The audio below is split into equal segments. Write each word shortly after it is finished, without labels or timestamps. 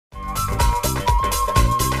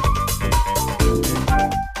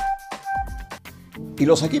Y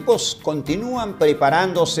los equipos continúan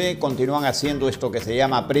preparándose, continúan haciendo esto que se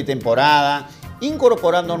llama pretemporada,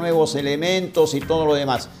 incorporando nuevos elementos y todo lo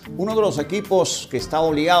demás. Uno de los equipos que está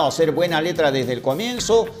obligado a hacer buena letra desde el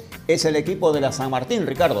comienzo es el equipo de la San Martín,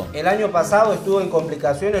 Ricardo. El año pasado estuvo en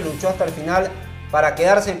complicaciones, luchó hasta el final para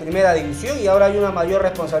quedarse en primera división y ahora hay una mayor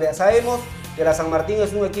responsabilidad. Sabemos que la San Martín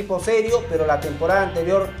es un equipo serio, pero la temporada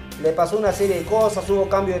anterior le pasó una serie de cosas, hubo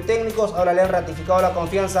cambio de técnicos, ahora le han ratificado la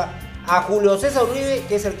confianza a Julio César Uribe,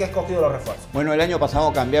 que es el que ha escogido los refuerzos. Bueno, el año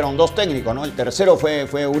pasado cambiaron dos técnicos, ¿no? El tercero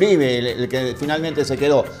fue Uribe, el que finalmente se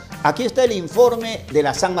quedó. Aquí está el informe de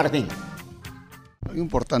la San Martín. Lo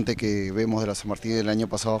importante que vemos de la San Martín del año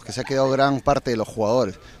pasado es que se ha quedado gran parte de los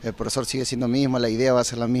jugadores. El profesor sigue siendo el mismo, la idea va a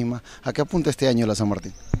ser la misma. ¿A qué apunta este año la San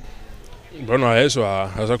Martín? Bueno, a eso,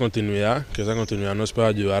 a esa continuidad, que esa continuidad nos pueda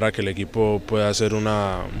ayudar a que el equipo pueda hacer un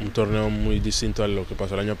torneo muy distinto a lo que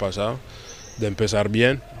pasó el año pasado, de empezar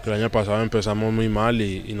bien, que el año pasado empezamos muy mal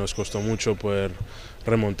y nos costó mucho poder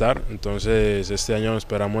remontar, entonces este año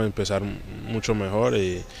esperamos empezar mucho mejor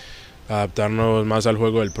y adaptarnos más al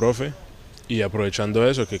juego del profe y aprovechando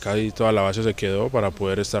eso, que casi toda la base se quedó para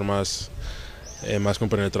poder estar más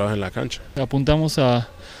compenetrados en la cancha. Apuntamos a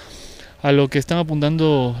lo que están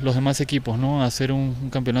apuntando los demás equipos, ¿no? A hacer un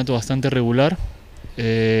campeonato bastante regular.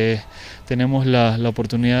 Tenemos la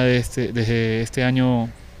oportunidad desde este año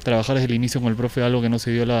trabajar desde el inicio con el profe, algo que no se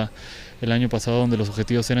dio el año pasado, donde los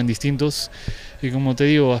objetivos eran distintos. Y como te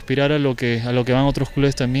digo, aspirar a lo que van otros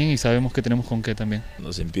clubes también, y sabemos que tenemos con qué también.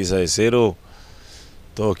 Nos empieza de cero,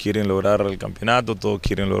 todos quieren lograr el campeonato, todos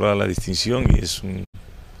quieren lograr la distinción y es un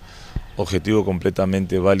objetivo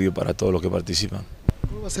completamente válido para todos los que participan.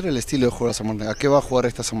 ¿Cuál va a ser el estilo de juego de la San Martín? ¿A qué va a jugar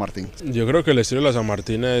esta San Martín? Yo creo que el estilo de la San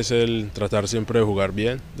Martín es el tratar siempre de jugar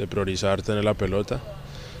bien, de priorizar tener la pelota,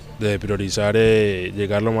 de priorizar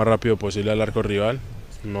llegar lo más rápido posible al arco rival,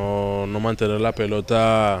 no mantener la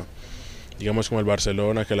pelota, digamos como el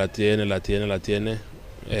Barcelona, que la tiene.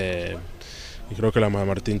 Y creo que la San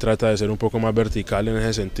Martín trata de ser un poco más vertical en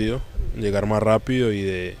ese sentido, llegar más rápido y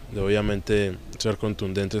de obviamente ser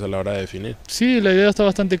contundentes a la hora de definir. Sí, la idea está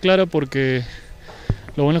bastante clara porque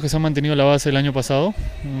lo bueno es que se ha mantenido la base el año pasado,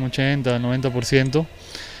 un 80, 90%,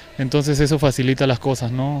 entonces eso facilita las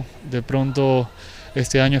cosas, ¿no? De pronto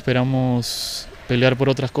este año esperamos pelear por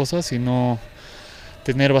otras cosas y no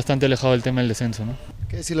tener bastante alejado el tema del descenso, ¿no?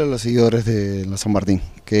 ¿Qué decirle a los seguidores de la San Martín?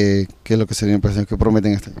 ¿Qué es lo que sería impresión que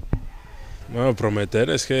prometen este año? Bueno, prometer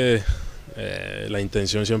es que la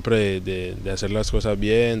intención siempre de hacer las cosas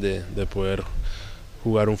bien, de poder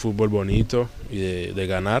jugar un fútbol bonito y de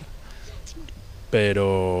ganar,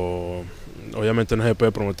 pero obviamente no se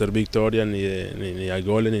puede prometer victoria ni hay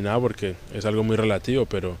goles ni nada porque es algo muy relativo,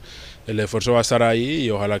 pero el esfuerzo va a estar ahí y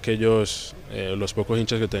ojalá que ellos, los pocos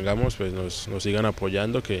hinchas que tengamos, pues nos sigan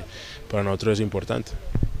apoyando, que para nosotros es importante.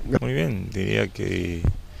 Muy bien, diría que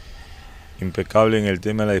impecable en el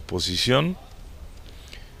tema de la disposición,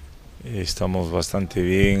 estamos bastante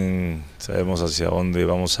bien, sabemos hacia dónde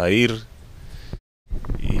vamos a ir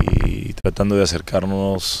y tratando de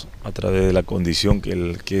acercarnos a través de la condición que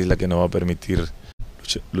es la que nos va a permitir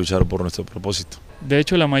luchar por nuestro propósito. De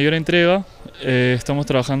hecho, la mayor entrega, estamos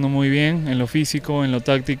trabajando muy bien en lo físico, en lo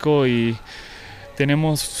táctico y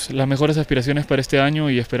tenemos las mejores aspiraciones para este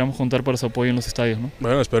año y esperamos contar para su apoyo en los estadios, ¿no?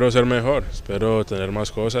 Bueno, espero ser mejor, espero tener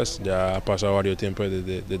más cosas, ya ha pasado varios tiempos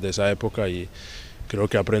desde esa época y creo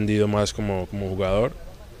que he aprendido más como jugador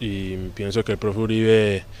y pienso que el profe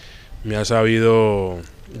Uribe me ha sabido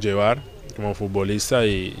llevar como futbolista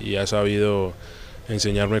y ha sabido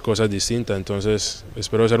enseñarme cosas distintas, entonces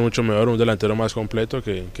espero ser mucho mejor, un delantero más completo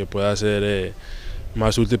que pueda ser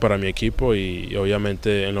más útil para mi equipo y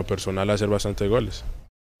obviamente en lo personal hacer bastantes goles.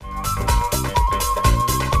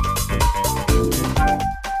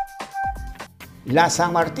 La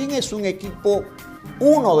San Martín es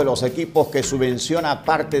uno de los equipos que subvenciona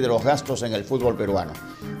parte de los gastos en el fútbol peruano,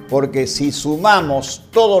 porque si sumamos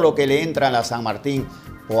todo lo que le entra a la San Martín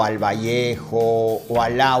o al Vallejo o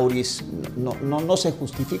al Lauris, no se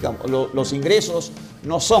justifican, los ingresos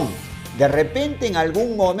no son. De repente en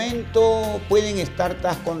algún momento pueden estar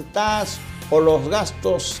tas con tas o los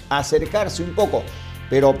gastos acercarse un poco,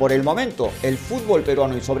 pero por el momento el fútbol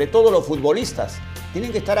peruano y sobre todo los futbolistas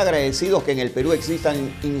tienen que estar agradecidos que en el Perú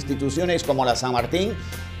existan instituciones como la San Martín,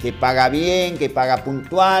 que paga bien, que paga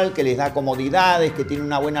puntual, que les da comodidades, que tiene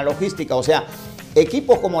una buena logística. O sea,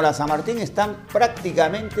 equipos como la San Martín están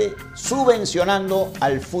prácticamente subvencionando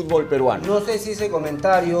al fútbol peruano. No sé si ese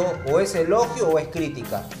comentario o es elogio o es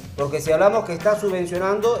crítica, porque si hablamos que está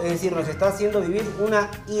subvencionando, es decir, nos está haciendo vivir una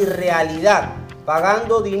irrealidad,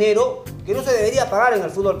 pagando dinero que no se debería pagar en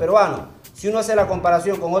el fútbol peruano. Si uno hace la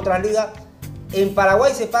comparación con otras ligas, En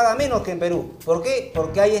Paraguay se paga menos que en Perú. ¿Por qué?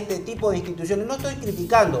 Porque hay este tipo de instituciones. No estoy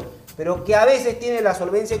criticando, pero que a veces tienen la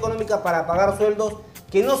solvencia económica para pagar sueldos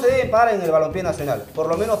que no se deben pagar en el balompié nacional. Por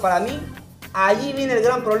lo menos para mí, allí viene el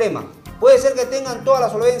gran problema. Puede ser que tengan toda la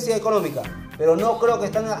solvencia económica, pero no creo que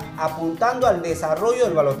están apuntando al desarrollo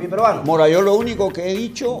del balompié peruano. Mora, yo lo único que he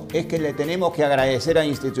dicho es que le tenemos que agradecer a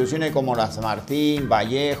instituciones como la San Martín,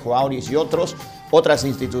 Vallejo, Auris y otras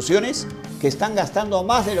instituciones que están gastando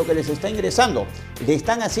más de lo que les está ingresando. Le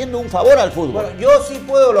están haciendo un favor al fútbol. Bueno, yo sí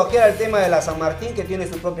puedo elogiar el tema de la San Martín, que tiene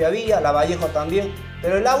su propia vía, la Vallejo también,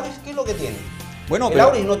 pero el Auris, ¿qué es lo que tiene? Bueno, el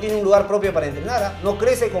Auris no tiene un lugar propio para entrenar, no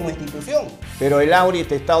crece como institución. Pero el Auris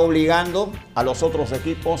te está obligando a los otros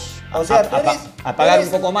equipos o sea, a pagar un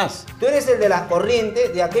poco más. Tú eres el de las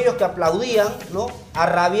corrientes, de aquellos que aplaudían, ¿no?, a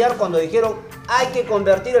rabiar cuando dijeron hay que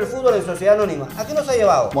convertir el fútbol en sociedad anónima. ¿A qué nos ha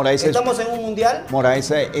llevado? Mora, ¿Estamos en un mundial? Mora,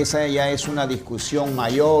 esa ya es una discusión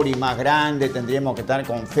mayor y más grande. Tendríamos que estar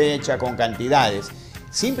con fecha, con cantidades.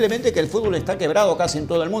 Simplemente que el fútbol está quebrado casi en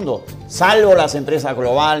todo el mundo, salvo las empresas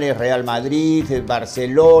globales, Real Madrid,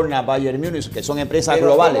 Barcelona, Bayern Múnich, que son empresas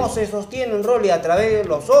globales. ¿Cómo se sostienen, Rolly? A través de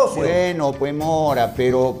los socios. Bueno, pues Mora,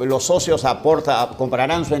 pero los socios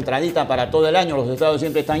comprarán su entradita para todo el año, los estadios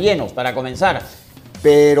siempre están llenos, para comenzar.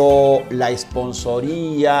 Pero la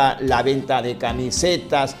sponsoría, la venta de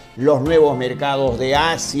camisetas, los nuevos mercados de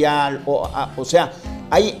Asia, o sea,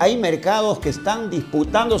 hay mercados que están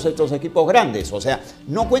disputándose estos equipos grandes. O sea,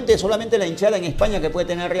 no cuente solamente la hinchada en España que puede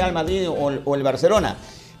tener Real Madrid o el Barcelona,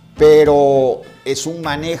 pero es un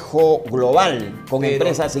manejo global con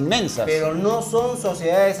empresas inmensas. Pero no son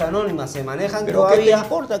sociedades anónimas, se manejan ¿pero todavía? ¿Qué te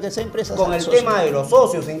importa que sean empresas con el tema de los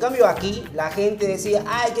socios? En cambio aquí la gente decía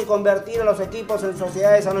hay que convertir a los equipos en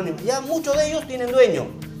sociedades anónimas. Ya muchos de ellos tienen dueño.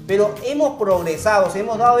 Pero hemos progresado,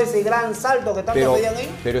 hemos dado ese gran salto que tanto pedían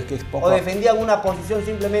ellos. Pero es que es poco. ¿O defendían una posición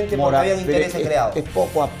simplemente porque habían intereses creados? Es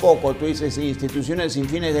poco a poco. Tú dices, instituciones sin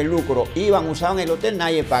fines de lucro. Usaban el hotel,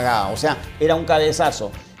 nadie pagaba. O sea, era un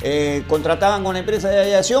cabezazo. Contrataban con empresas de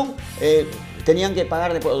aviación, tenían que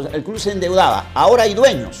pagar después. El club se endeudaba. Ahora hay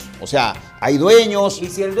dueños. O sea, hay dueños. ¿Y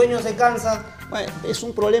si el dueño se cansa? Bueno, es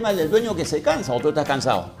un problema del dueño que se cansa, o tú estás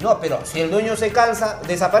cansado. No, pero si el dueño se cansa,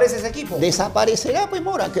 ¿desaparece ese equipo? Desaparecerá, pues,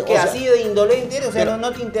 Mora. Que así de indolente, o sea, pero,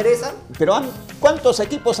 ¿no te interesa? Pero ¿cuántos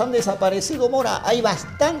equipos han desaparecido, Mora? Hay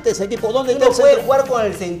bastantes equipos. ¿Dónde está el centro? Puede jugar con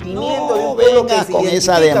el sentimiento de un pueblo que se con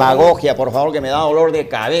esa demagogia, por favor, que me da dolor de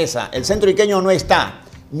cabeza. El centro iqueño no está.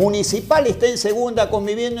 Municipal está en segunda,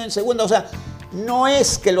 conviviendo en segunda, o sea... No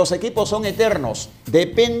es que los equipos son eternos,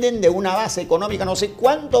 dependen de una base económica. No sé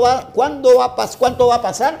cuánto va a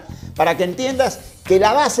pasar para que entiendas que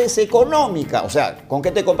la base es económica. O sea, ¿con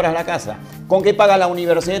qué te compras la casa? ¿Con qué paga la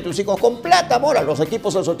universidad de tus hijos? Con plata, Mora. Los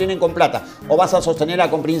equipos se sostienen con plata. ¿O vas a sostenerla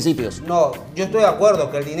con principios? No, yo estoy de acuerdo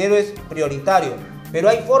que el dinero es prioritario, pero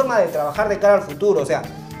hay forma de trabajar de cara al futuro. O sea,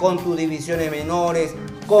 con tus divisiones menores,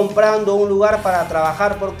 comprando un lugar para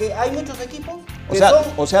trabajar, porque hay muchos equipos.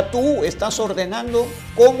 O sea, tú estás ordenando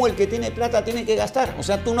cómo el que tiene plata tiene que gastar. O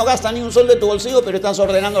sea, tú no gastas ni un sol de tu bolsillo, pero estás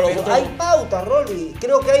ordenando a los otros. Hay pautas, Rolly.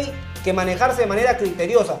 Creo que hay que manejarse de manera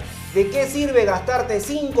criteriosa. ¿De qué sirve gastarte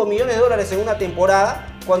 5 millones de dólares en una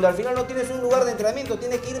temporada cuando al final no tienes un lugar de entrenamiento?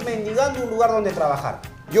 Tienes que ir mendigando un lugar donde trabajar.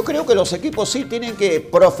 Yo creo que los equipos sí tienen que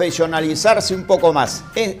profesionalizarse un poco más.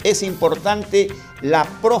 Es importante la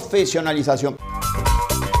profesionalización.